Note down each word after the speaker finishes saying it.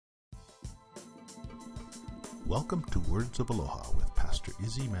Welcome to Words of Aloha with Pastor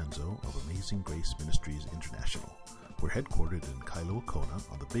Isidoro Manzo of Amazing Grace Ministries International. We're headquartered in Kailua-Kona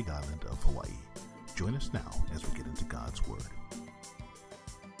on the Big Island of Hawaii. Join us now as we get into God's Word.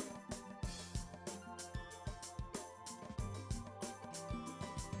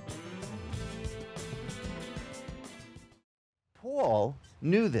 Paul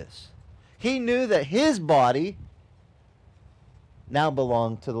knew this. He knew that his body now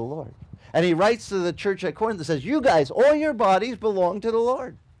belonged to the Lord. And he writes to the church at Corinth and says, you guys, all your bodies belong to the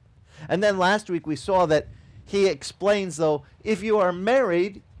Lord. And then last week we saw that he explains, though, if you are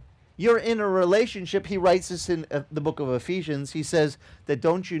married, you're in a relationship. He writes this in the book of Ephesians. He says that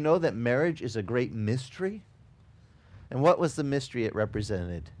don't you know that marriage is a great mystery? And what was the mystery it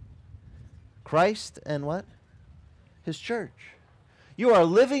represented? Christ and what? His church. You are a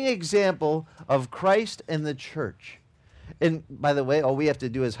living example of Christ and the church. And by the way, all we have to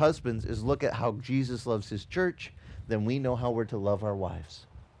do as husbands is look at how Jesus loves his church. Then we know how we're to love our wives.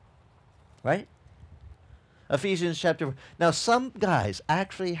 Right? Ephesians chapter 4. Now, some guys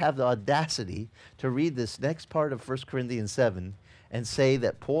actually have the audacity to read this next part of 1 Corinthians 7 and say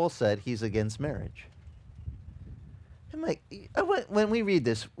that Paul said he's against marriage. I'm like, when we read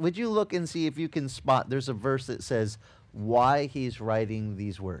this, would you look and see if you can spot, there's a verse that says why he's writing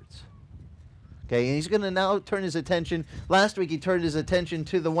these words. Okay, and he's going to now turn his attention. Last week he turned his attention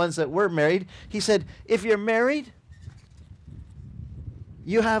to the ones that were married. He said, if you're married,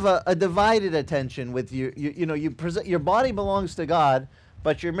 you have a divided attention with you present, your body belongs to God,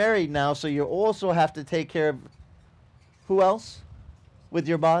 but you're married now, so you also have to take care of who else with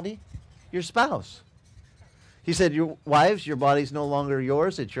your body? Your spouse. He said, your wives, your body's no longer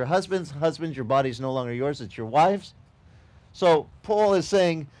yours. It's your husband's. Husbands, your body's no longer yours. It's your wives. So Paul is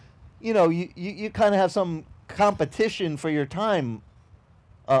saying, you kind of have some competition for your time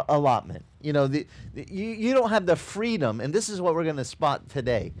allotment. You don't have the freedom, and this is what we're going to spot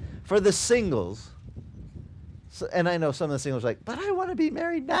today. For the singles, and I know some of the singles are like, but I want to be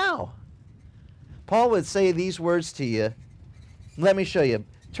married now. Paul would say these words to you. Let me show you.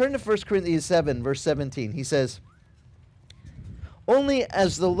 Turn to 1 Corinthians 7, verse 17. He says, only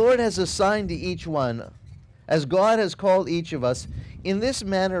as the Lord has assigned to each one, as God has called each of us, in this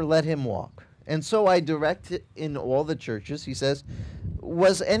manner let him walk. And so I direct it in all the churches. He says,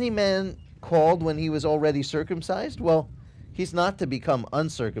 was any man called when he was already circumcised? Well, he's not to become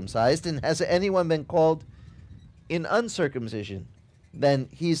uncircumcised. And has anyone been called in uncircumcision? Then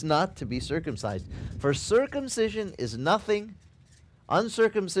he's not to be circumcised. For circumcision is nothing.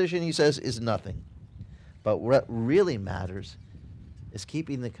 Uncircumcision, he says, is nothing. But what really matters is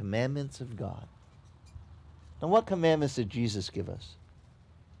keeping the commandments of God. Now, what commandments did Jesus give us?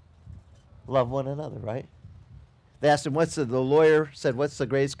 Love one another, right? They asked him, the lawyer said, what's the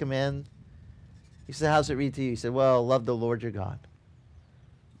greatest command? He said, how's it read to you? He said, well, love the Lord your God.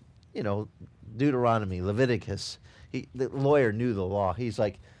 Deuteronomy, Leviticus. The lawyer knew the law. He's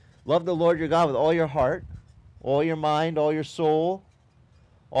like, love the Lord your God with all your heart, all your mind, all your soul,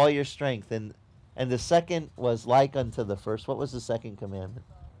 all your strength. And the second was like unto the first. What was the second commandment?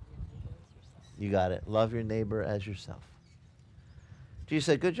 You got it. Love your neighbor as yourself. Jesus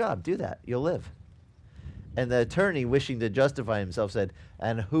said, good job. Do that. You'll live. And the attorney, wishing to justify himself, said,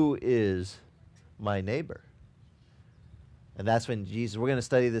 and who is my neighbor? And that's when Jesus, we're going to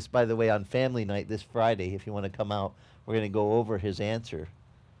study this, by the way, on family night this Friday. If you want to come out, we're going to go over his answer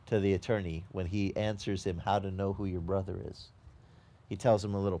to the attorney when he answers him how to know who your brother is. He tells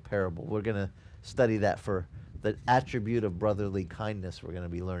him a little parable. We're going to study that for the attribute of brotherly kindness we're going to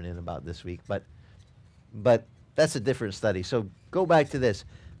be learning about this week. But that's a different study. So go back to this.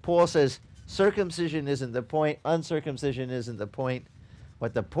 Paul says circumcision isn't the point. Uncircumcision isn't the point.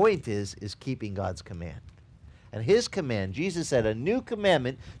 What the point is keeping God's command. And his command, Jesus said, a new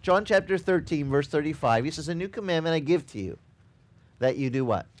commandment, John chapter 13, verse 35, he says, a new commandment I give to you, that you do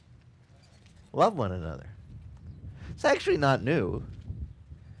what? Love one another. It's actually not new.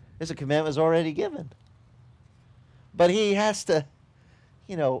 It's a commandment was already given. But he has to,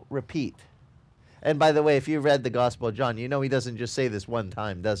 repeat. And by the way, if you read the Gospel of John, he doesn't just say this one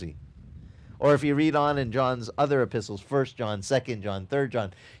time, does he? Or if you read on in John's other epistles, 1 John, 2 John, 3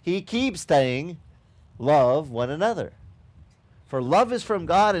 John, he keeps saying, love one another. For love is from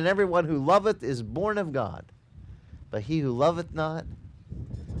God, and everyone who loveth is born of God. But he who loveth not,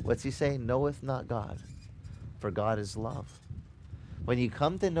 what's he saying? Knoweth not God. For God is love. When you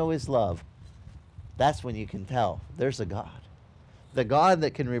come to know his love, that's when you can tell there's a God. The God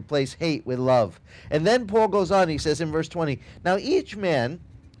that can replace hate with love. And then Paul goes on, he says in verse 20, now each man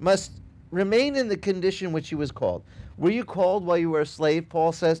must remain in the condition which he was called. Were you called while you were a slave?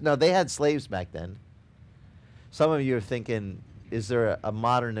 Paul says. Now, they had slaves back then. Some of you are thinking, is there a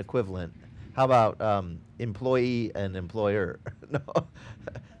modern equivalent? How about employee and employer? No.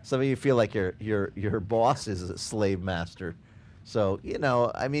 Some of you feel like your boss is a slave master. So, you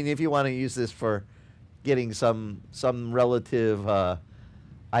know, I mean, if you want to use this for getting some relative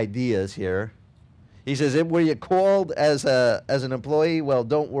ideas here. He says, were you called as an employee? Well,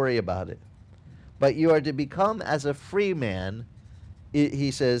 don't worry about it. But you are to become as a free man,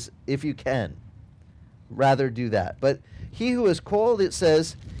 he says, if you can. Rather do that. But he who is called, it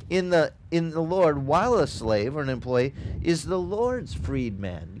says, in the Lord, while a slave or an employee, is the Lord's freed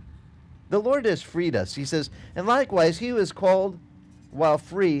man. The Lord has freed us. He says, and likewise, he who is called while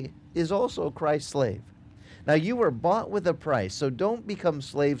free is also Christ's slave. Now you were bought with a price, so don't become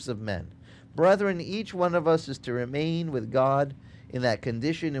slaves of men. Brethren, each one of us is to remain with God in that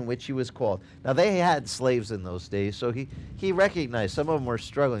condition in which he was called. Now they had slaves in those days, so he recognized some of them were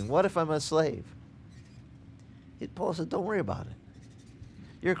struggling. What if I'm a slave? Paul said, don't worry about it.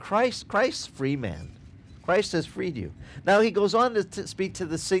 You're Christ's free man. Christ has freed you. Now he goes on to speak to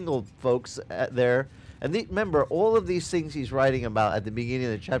the single folks there. And remember, all of these things he's writing about at the beginning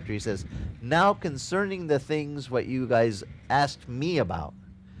of the chapter, he says, now concerning the things what you guys asked me about.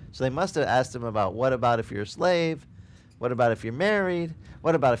 So they must have asked him about, what about if you're a slave? What about if you're married?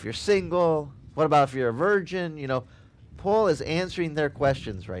 What about if you're single? What about if you're a virgin? You know, Paul is answering their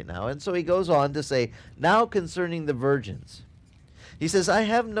questions right now. And so he goes on to say, now concerning the virgins. He says, I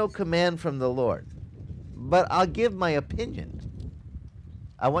have no command from the Lord, but I'll give my opinion.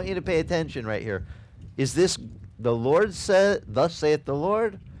 I want you to pay attention right here. Is this the Lord said, thus saith the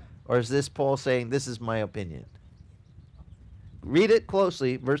Lord? Or is this Paul saying, this is my opinion? Read it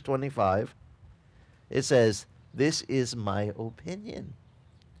closely, verse 25. It says, this is my opinion.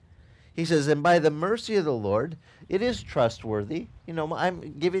 He says, and by the mercy of the Lord, it is trustworthy. You know,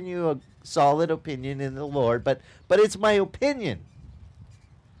 I'm giving you a solid opinion in the Lord, but it's my opinion.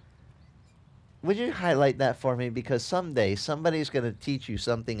 Would you highlight that for me? Because someday somebody's going to teach you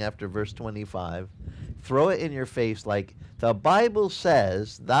something after verse 25. Throw it in your face like, the Bible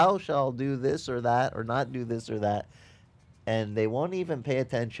says, thou shalt do this or that, or not do this or that. And they won't even pay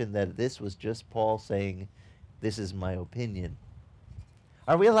attention that this was just Paul saying, this is my opinion.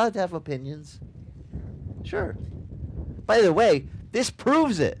 Are we allowed to have opinions? Sure. By the way, this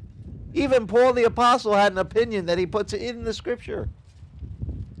proves it. Even Paul the Apostle had an opinion that he puts in the Scripture.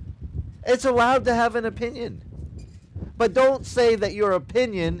 It's allowed to have an opinion. But don't say that your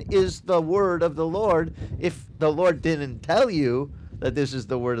opinion is the word of the Lord if the Lord didn't tell you that this is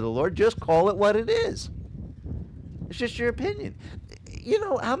the word of the Lord. Just call it what it is. It's just your opinion. You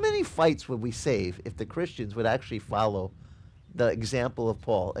know, how many fights would we save if the Christians would actually follow the example of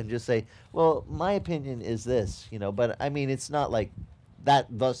Paul and just say, well, my opinion is this, you know, but I mean, it's not like that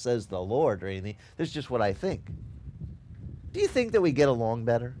thus says the Lord or anything. That's just what I think. Do you think that we get along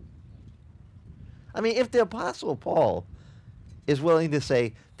better? I mean, if the Apostle Paul is willing to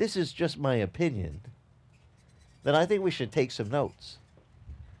say, this is just my opinion, then I think we should take some notes.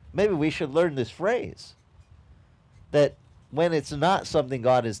 Maybe we should learn this phrase, that when it's not something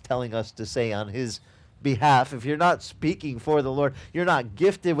God is telling us to say on his behalf, if you're not speaking for the Lord, you're not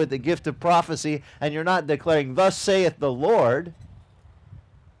gifted with the gift of prophecy, and you're not declaring, thus saith the Lord,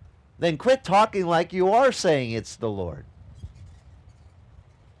 then quit talking like you are saying it's the Lord.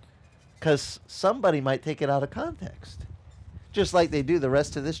 Because somebody might take it out of context, just like they do the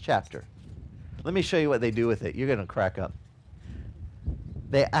rest of this chapter. Let me show you what they do with it. You're going to crack up.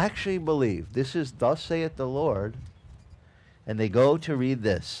 They actually believe this is thus saith the Lord, and they go to read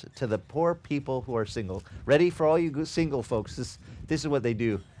this to the poor people who are single. Ready for all you single folks? This is what they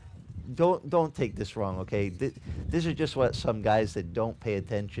do. Don't take this wrong, okay? This is just what some guys that don't pay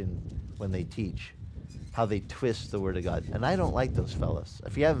attention when they teach, how they twist the Word of God. And I don't like those fellas.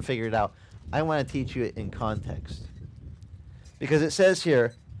 If you haven't figured it out, I want to teach you it in context. Because it says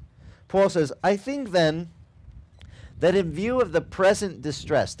here, Paul says, I think then that in view of the present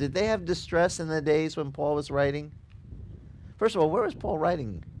distress, did they have distress in the days when Paul was writing? First of all, where was Paul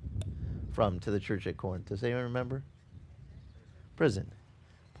writing from to the church at Corinth? Does anyone remember? Prison.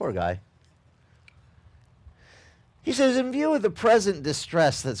 Poor guy. He says, in view of the present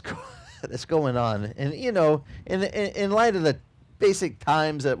distress that's going on, and you know, in light of the basic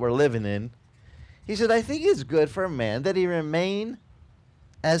times that we're living in, he said, I think it's good for a man that he remain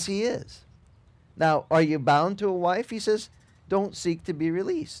as he is. Now, are you bound to a wife? He says, don't seek to be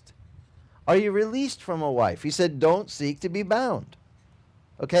released. Are you released from a wife? He said, don't seek to be bound.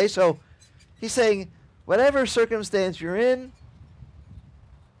 Okay, so he's saying, whatever circumstance you're in,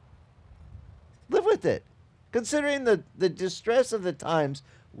 live with it. Considering the distress of the times,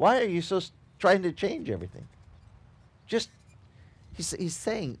 why are you so trying to change everything? Just, he's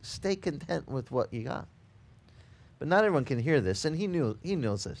saying, stay content with what you got. But not everyone can hear this, and he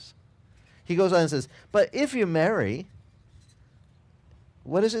knows this. He goes on and says, but if you marry,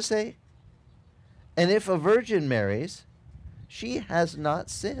 what does it say? And if a virgin marries, she has not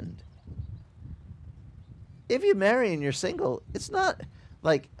sinned. If you marry and you're single, it's not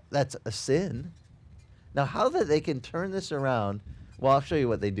like that's a sin. Now, how that they can turn this around, well, I'll show you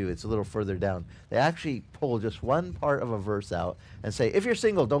what they do. It's a little further down. They actually pull just one part of a verse out and say, if you're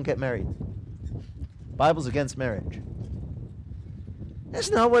single, don't get married. Bible's against marriage. That's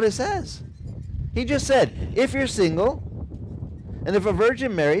not what it says. He just said, if you're single, and if a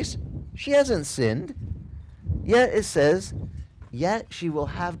virgin marries, she hasn't sinned. Yet it says, yet she will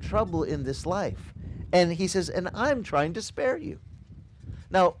have trouble in this life. And he says, and I'm trying to spare you.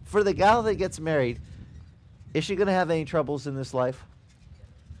 Now, for the gal that gets married, is she going to have any troubles in this life?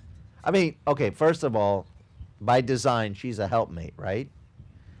 I mean, okay, first of all, by design, she's a helpmate, right?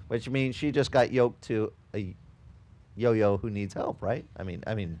 Which means she just got yoked to a yo-yo who needs help, right? I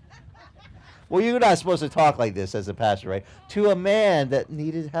mean, well, you're not supposed to talk like this as a pastor, right? To a man that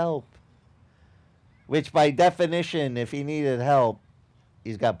needed help. Which by definition, if he needed help,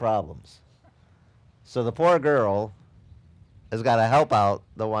 he's got problems. So the poor girl has got to help out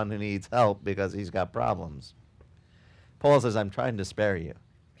the one who needs help because he's got problems. Paul says, I'm trying to spare you.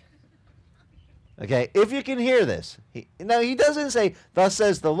 Okay, if you can hear this. Now, he doesn't say, thus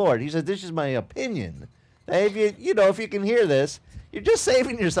says the Lord. He says, this is my opinion. Now, if if you can hear this, you're just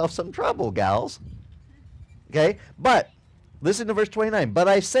saving yourself some trouble, gals. Okay, but listen to verse 29. But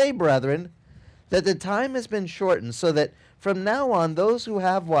I say, brethren, that the time has been shortened, so that from now on those who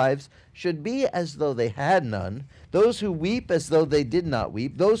have wives should be as though they had none, those who weep as though they did not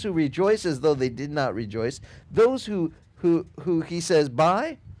weep, those who rejoice as though they did not rejoice, those who he says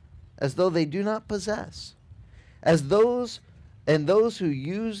buy as though they do not possess, as those who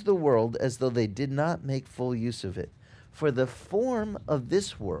use the world as though they did not make full use of it. For the form of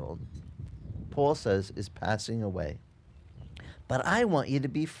this world, Paul says, is passing away. But I want you to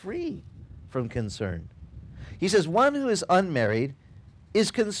be free from concern. He says, one who is unmarried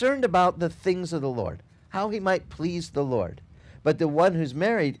is concerned about the things of the Lord, how he might please the Lord. But the one who's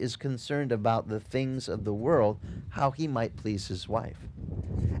married is concerned about the things of the world, how he might please his wife.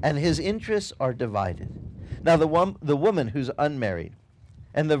 And his interests are divided. Now the woman who's unmarried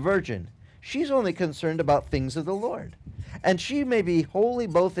and the virgin, she's only concerned about things of the Lord. And she may be holy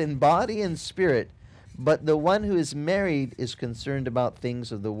both in body and spirit, but the one who is married is concerned about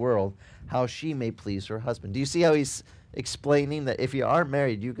things of the world, how she may please her husband. Do you see how he's explaining that if you are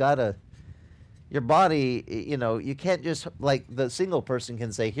married, you gotta, your body, you can't just, like the single person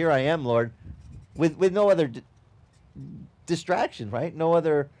can say, here I am, Lord, with no other distraction, right? No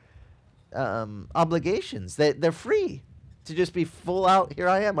other obligations. They're free to just be full out, here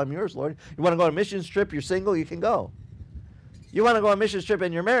I am, I'm yours, Lord. You want to go on a missions trip, you're single, you can go. You want to go on a missions trip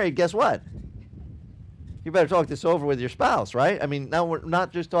and you're married, guess what? You better talk this over with your spouse, right? I mean, now we're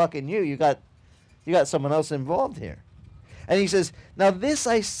not just talking you got someone else involved here. And he says, now this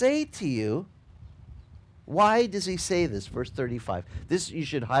I say to you. Why does he say this? Verse 35. This, you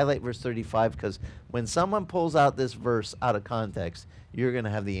should highlight verse 35, because when someone pulls out this verse out of context, you're going to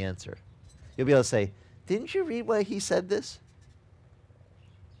have the answer. You'll be able to say, didn't you read why he said this?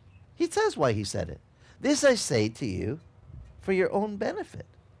 He says why he said it. This I say to you for your own benefit.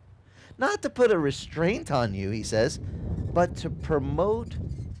 Not to put a restraint on you, he says, but to promote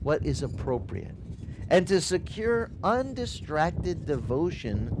what is appropriate and to secure undistracted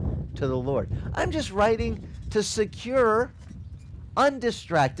devotion to the Lord. I'm just writing to secure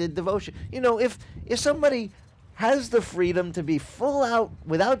undistracted devotion. If somebody has the freedom to be full out,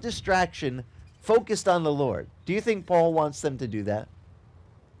 without distraction, focused on the Lord, do you think Paul wants them to do that?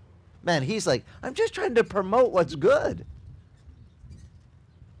 Man, he's like, I'm just trying to promote what's good.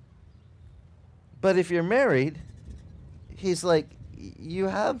 But if you're married, he's like, you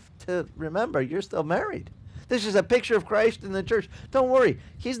have to remember you're still married. This is a picture of Christ in the church. Don't worry.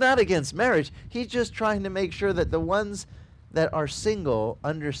 He's not against marriage. He's just trying to make sure that the ones that are single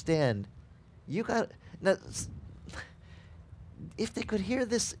understand. Now, if they could hear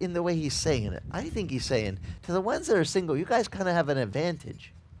this in the way he's saying it, I think he's saying, to the ones that are single, you guys kind of have an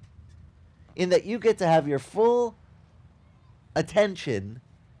advantage in that you get to have your full attention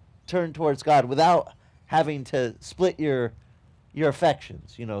turned towards God without having to split your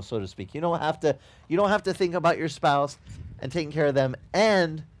affections, so to speak. You don't have to think about your spouse and taking care of them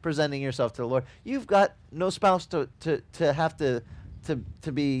and presenting yourself to the Lord. You've got no spouse to have to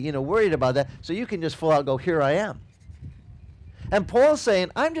be worried about that, so you can just full out go, here I am. And Paul's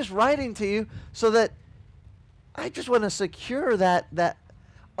saying, I'm just writing to you so that I just want to secure that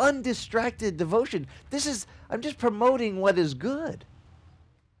undistracted devotion. I'm just promoting what is good.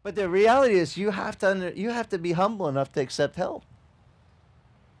 But the reality is you have to be humble enough to accept help.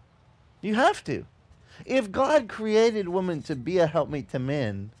 You have to. If God created woman to be a helpmate to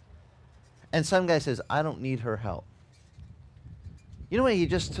men, and some guy says, I don't need her help. You know what? He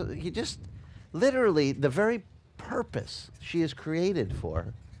just literally, the very purpose she is created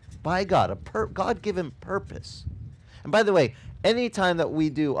for by God, a God-given purpose. And by the way, anytime that we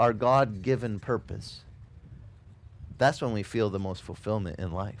do our God-given purpose, that's when we feel the most fulfillment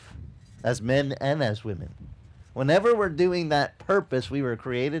in life, as men and as women. Whenever we're doing that purpose we were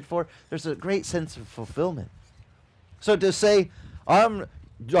created for, there's a great sense of fulfillment. So to say, I'm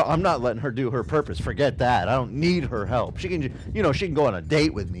not letting her do her purpose, forget that. I don't need her help. She can, she can go on a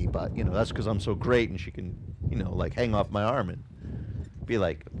date with me, but, that's because I'm so great and she can, like hang off my arm and be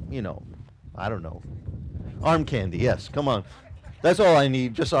like, I don't know. Arm candy, yes, come on. That's all I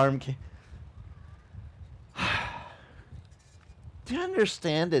need, just arm candy. Do you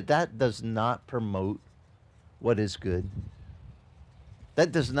understand that does not promote what is good?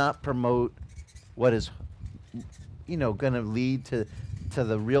 That does not promote what is, going to lead to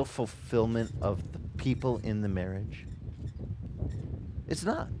the real fulfillment of the people in the marriage. It's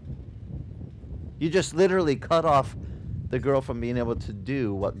not. You just literally cut off the girl from being able to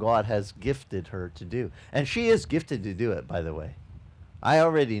do what God has gifted her to do. And she is gifted to do it, by the way. I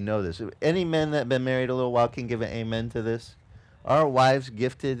already know this. Any men that have been married a little while can give an amen to this. Are wives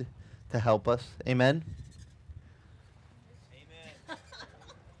gifted to help us? Amen? Amen.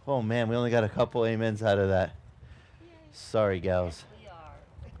 Oh, man, we only got a couple amens out of that. Sorry, gals. Yes,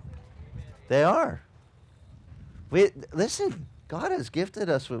 They are. Listen, God has gifted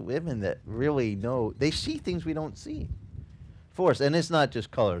us with women that really know. They see things we don't see for us. And it's not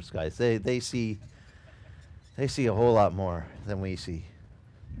just colors, guys. They see a whole lot more than we see.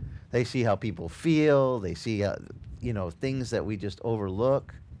 They see how people feel. They see things that we just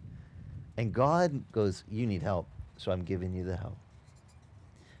overlook. And God goes, you need help, so I'm giving you the help.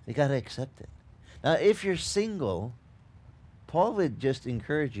 You got to accept it. Now, if you're single, Paul would just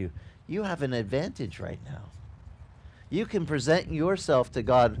encourage you. You have an advantage right now. You can present yourself to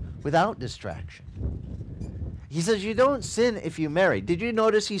God without distraction. He says you don't sin if you marry. Did you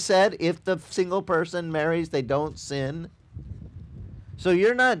notice he said if the single person marries, they don't sin? So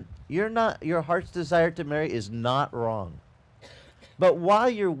your heart's desire to marry is not wrong. But while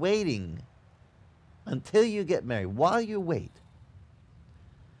you're waiting, until you get married, while you wait,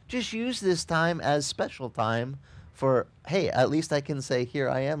 just use this time as special time for, hey, at least I can say, here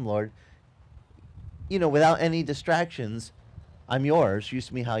I am, Lord. Without any distractions, I'm yours.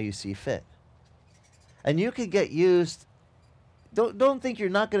 Use me how you see fit. And you can get used. Don't think you're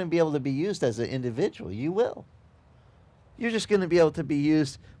not going to be able to be used as an individual. You will. You're just going to be able to be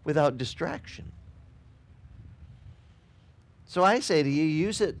used without distraction. So I say to you,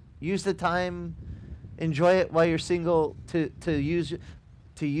 use it. Use the time. Enjoy it while you're single to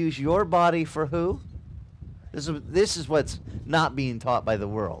use your body for who? This is what's not being taught by the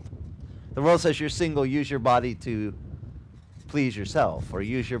world. The world says you're single, use your body to please yourself, or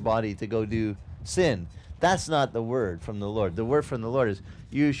use your body to go do sin. That's not the word from the Lord. The word from the Lord is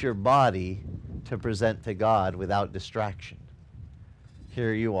use your body to present to God without distraction.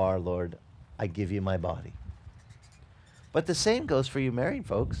 Here you are, Lord. I give you my body. But the same goes for you married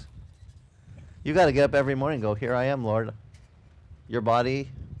folks. You got to get up every morning and go, here I am, Lord. Your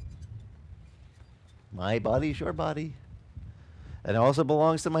body, my body's your body. And it also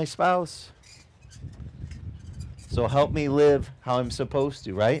belongs to my spouse. So help me live how I'm supposed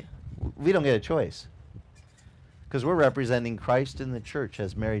to, right? We don't get a choice. Because we're representing Christ in the church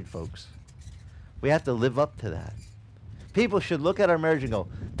as married folks. We have to live up to that. People should look at our marriage and go,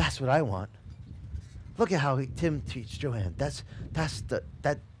 that's what I want. Look at how Tim treats Joanne. There's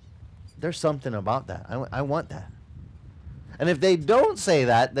something about that. I want that. And if they don't say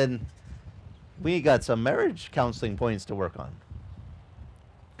that, then we got some marriage counseling points to work on.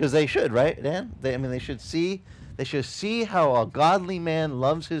 Because they should, right, Dan? They should see how a godly man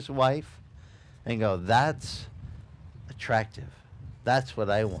loves his wife and go, that's attractive. That's what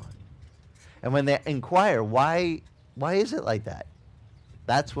I want. And when they inquire, why is it like that?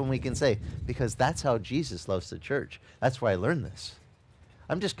 That's when we can say, because that's how Jesus loves the church. That's where I learned this.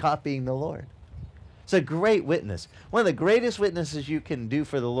 I'm just copying the Lord. It's a great witness. One of the greatest witnesses you can do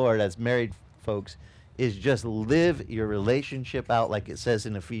for the Lord as married folks is just live your relationship out like it says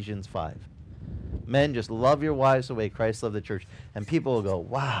in Ephesians 5. Men, just love your wives the way Christ loved the church. And people will go,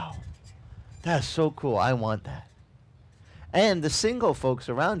 wow, that's so cool. I want that. And the single folks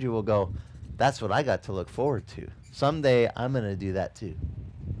around you will go, That's what I got to look forward to. Someday I'm going to do that too.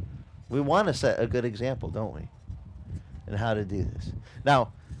 We want to set a good example, don't we? And how to do this.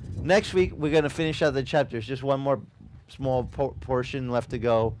 Now, next week we're going to finish out the chapters. Just one more small portion left to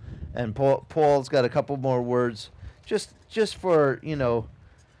go, and Paul's got a couple more words, just for, you know,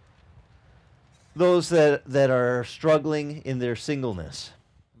 those that are struggling in their singleness.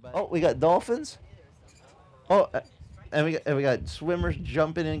 Oh, we got dolphins. Oh, and we got swimmers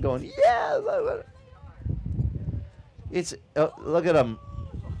jumping in, going, yeah. It's look at them.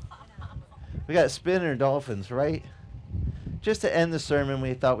 We got spinner dolphins, right? Just to end the sermon,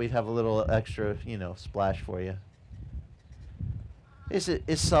 we thought we'd have a little extra, you know, splash for you.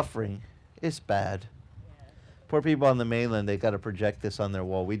 It's suffering. It's bad. Poor people on the mainland, they got to project this on their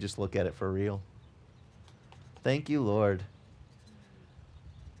wall. We just look at it for real. Thank you, Lord.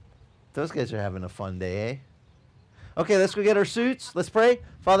 Those guys are having a fun day, eh? Okay, let's go get our suits. Let's pray.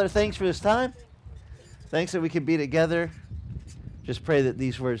 Father, thanks for this time. Thanks that we could be together. Just pray that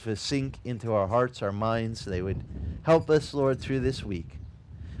these words would sink into our hearts, our minds. They would help us, Lord, through this week.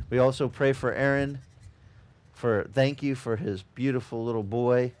 We also pray for Aaron. Thank you for his beautiful little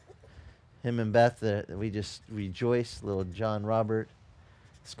boy. Him and Beth, we just rejoice. Little John Robert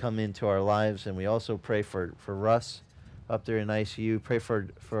has come into our lives. And we also pray for Russ up there in ICU. Pray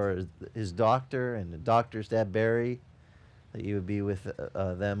for his doctor and the doctor's dad, Barry, that you would be with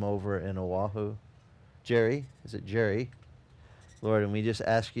them over in Oahu. Jerry, is it Jerry? Lord, and we just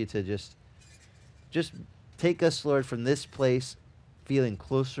ask you to just take us, Lord, from this place feeling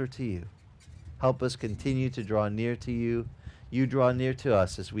closer to you. Help us continue to draw near to you. You draw near to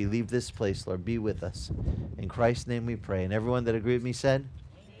us as we leave this place, Lord. Be with us. In Christ's name we pray. And everyone that agreed with me said,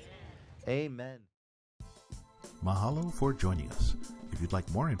 Amen. Mahalo for joining us. If you'd like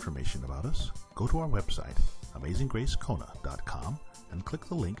more information about us, go to our website, AmazingGraceKona.com, and click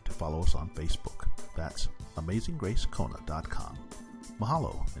the link to follow us on Facebook. That's AmazingGraceKona.com.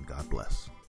 Mahalo, and God bless.